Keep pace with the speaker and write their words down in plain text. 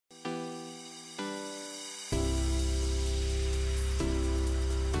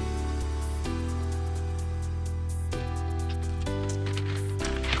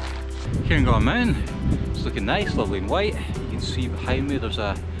Cairngorm Mountain. It's looking nice, lovely and white. You can see behind me there's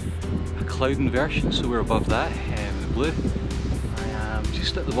a cloud inversion, so we're above that in the blue. I am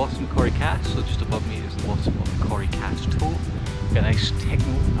just at the bottom of Corrie Cast, so just above me is the bottom of the Corrie Cast toe. Got a nice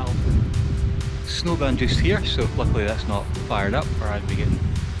techno album snowband just here, so luckily that's not fired up or I'd be getting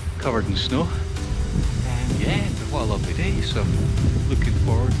covered in snow. And yeah, but what a lovely day, so looking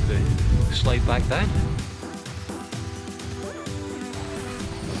forward to the slide back down.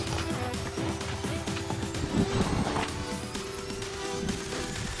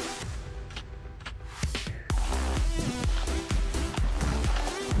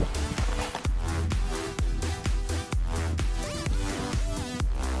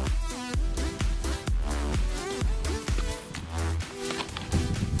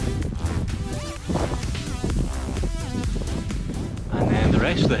 The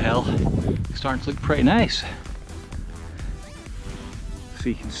rest of the hill is starting to look pretty nice. So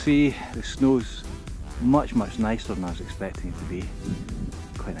you can see the snow's much nicer than I was expecting it to be.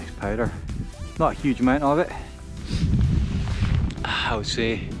 Quite nice powder. Not a huge amount of it. I would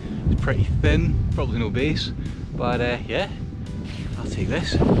say it's pretty thin, probably no base, but yeah, I'll take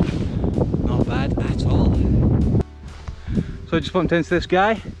this. Not bad at all. So I just bumped into this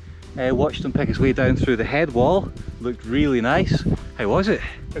guy, watched him pick his way down through the head wall. Looked really nice. How was it?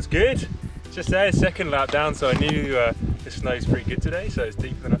 It's good. Just there, second lap down, so I knew the snow's pretty good today, so it's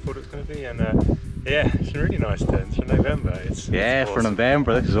deeper than I thought it was going to be, and yeah, it's a really nice turn for November. It's awesome. For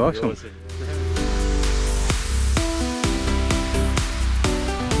November, this is awesome.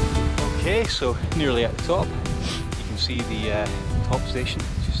 Okay, so nearly at the top. You can see the top station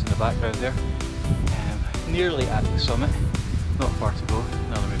just in the background there. Nearly at the summit. Not far to go.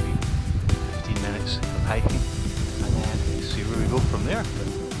 Another maybe 15 minutes of hiking. And then see where we go from there.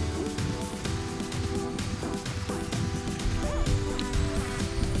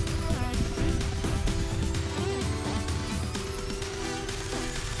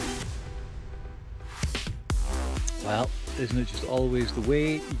 Well, isn't it just always the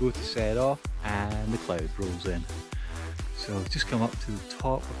way? You go to set off and the cloud rolls in. So just come up to the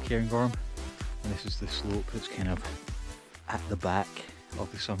top of Cairngorm, and this is the slope that's kind of at the back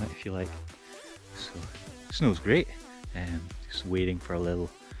of the summit, if you like. So snow's great. Just waiting for a little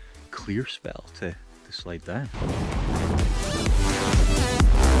clear spell to slide down.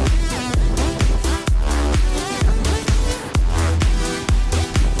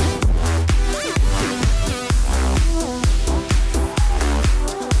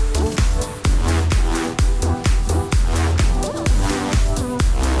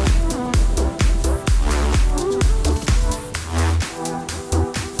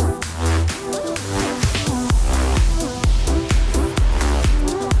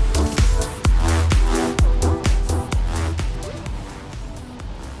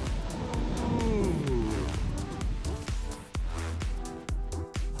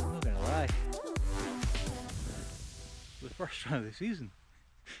 The first run of the season,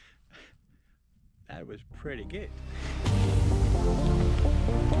 that was pretty good.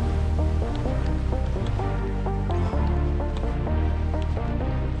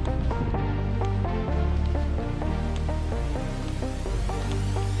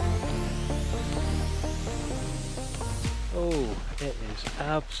 Oh, it is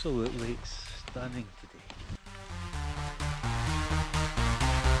absolutely stunning today.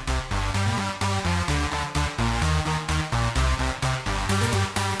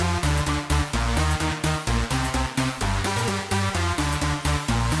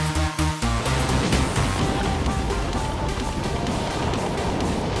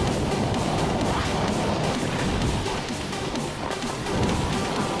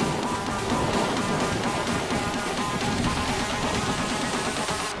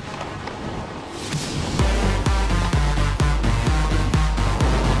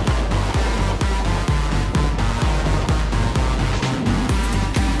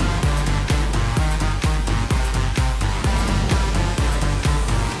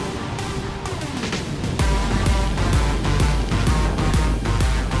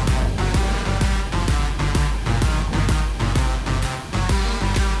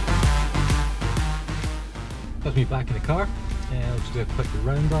 That's me back in the car. I'll just do a quick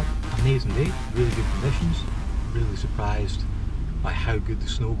roundup. Amazing day, really good conditions. Really surprised by how good the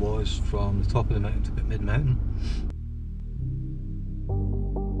snow was from the top of the mountain to the mid-mountain.